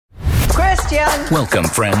Christian. Welcome,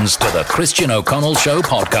 friends, to the Christian O'Connell Show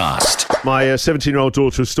podcast. My 17-year-old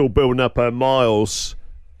daughter is still building up her miles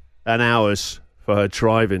and hours for her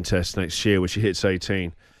driving test next year when she hits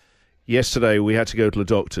 18. Yesterday, we had to go to the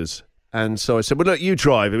doctor's. And so I said, well, look, you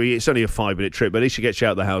drive. I mean, it's only a 5-minute trip, but at least you get you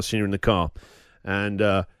out of the house and you're in the car. And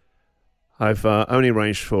I've only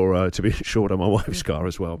arranged for to be insured on my wife's car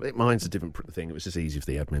as well. But mine's a different thing. It was just easy for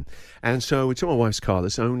the admin. And so we took my wife's car.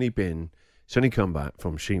 It's only come back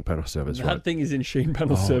from sheet panel service. That thing is in sheet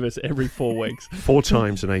panel service every 4 weeks. 4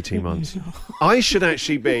 times in 18 months. I should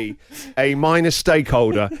actually be a minor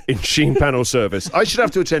stakeholder in sheet panel service. I should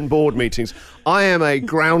have to attend board meetings. I am a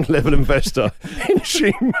ground level investor in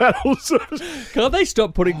sheet panel service. Can't they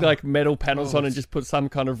stop putting like metal panels on and just put some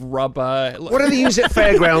kind of rubber? What do they use at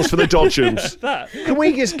fairgrounds for the Dodgems? Can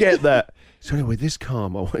we just get that? So anyway, this car,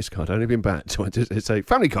 my wife's car, I'd only been back it's a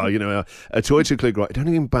family car, a Toyota Clio. I'd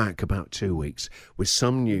only been back about 2 weeks with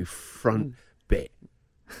some new front bit.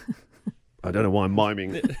 I don't know why I'm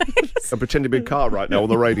miming. I'm pretending to be a car right now on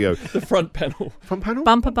the radio. The front panel. Front panel?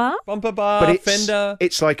 Bumper bar? Bumper bar, but fender.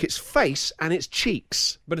 It's like its face and its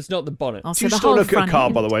cheeks. But it's not the bonnet. Oh, Do you still look at a car,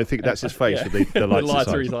 by the way, and think that's his face with the lights lights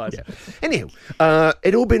inside? are his eyes. Yeah. Anyhow,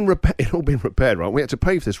 it all been repaired, right? We had to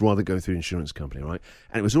pay for this rather than go through the insurance company, right?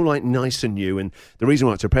 And it was all like nice and new. And the reason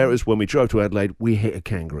we had to repair it was when we drove to Adelaide, we hit a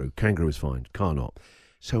kangaroo. Kangaroo was fine, car not.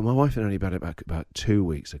 So my wife had only been back about 2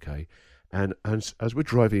 weeks, okay? And as we're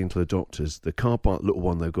driving into the doctor's, the car park, little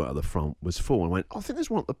one they've got at the front, was full. And I went, I think there's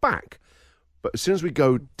one at the back. But as soon as we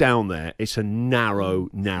go down there, it's a narrow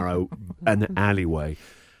an alleyway.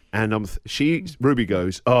 And Ruby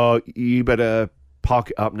goes, oh, you better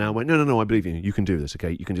park it up now. I went, no, I believe in you. You can do this,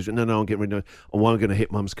 okay? You can do it. No, I'm getting rid of it. I'm going to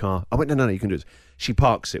hit Mum's car. I went, no, you can do this. She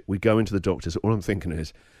parks it. We go into the doctor's. All I'm thinking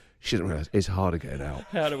is, she doesn't realise it's harder getting out.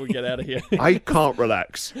 How do we get out of here? I can't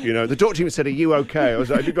relax. The doctor even said, "Are you okay?" I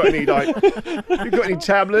was like, "Have you got any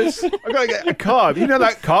tablets? I've got to get a car. You know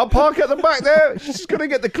that car park at the back there? She's got to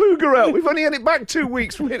get the Kluger out. We've only had it back 2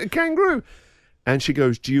 weeks from hitting a kangaroo." And she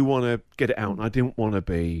goes, "Do you want to get it out?" And I didn't want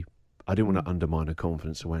to undermine her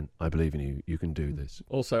confidence. I went, "I believe in you. You can do this."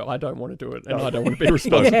 Also, I don't want to do it, and I don't want to be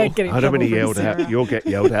responsible. I don't want to yelled at. You'll get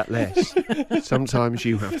yelled at less. Sometimes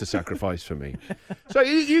you have to sacrifice for me. So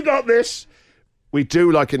you got this. We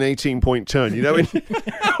do like an 18-point turn, in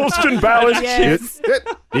Austin Powers. Yes.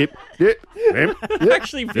 It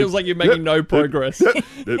actually feels like you're making no progress.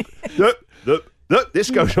 This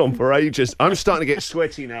goes on for ages. I'm starting to get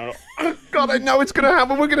sweaty now. Oh, God, I know it's going to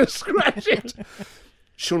happen. We're going to scratch it.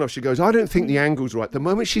 Sure enough, she goes, I don't think the angle's right. The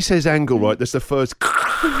moment she says angle right, there's the first...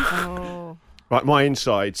 Oh. Right, my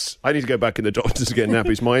insides... I need to go back in the doctor's to get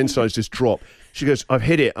nappies. My insides just drop. She goes, I've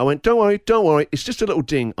hit it. I went, don't worry. It's just a little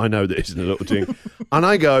ding. I know that isn't a little ding. And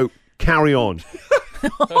I go, carry on.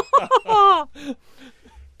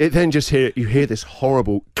 It then just you hear this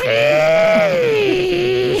horrible...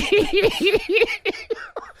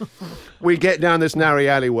 We get down this narrow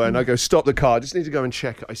alleyway and I go, stop the car. I just need to go and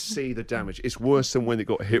check it. I see the damage. It's worse than when it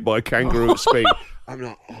got hit by a kangaroo at speed. I'm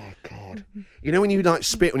like, oh, God. When you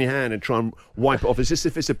spit on your hand and try and wipe it off, it's as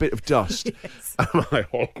if it's a bit of dust. Yes. I'm like,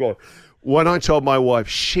 oh, God. When I told my wife,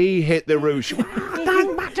 she hit the roof. She went,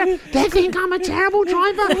 don't matter. They think I'm a terrible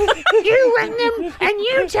driver. You ring them and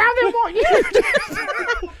you tell them what you do.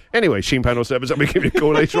 Anyway, sheet panel service. I'll be giving you a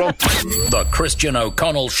call later on. The Christian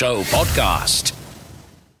O'Connell Show podcast.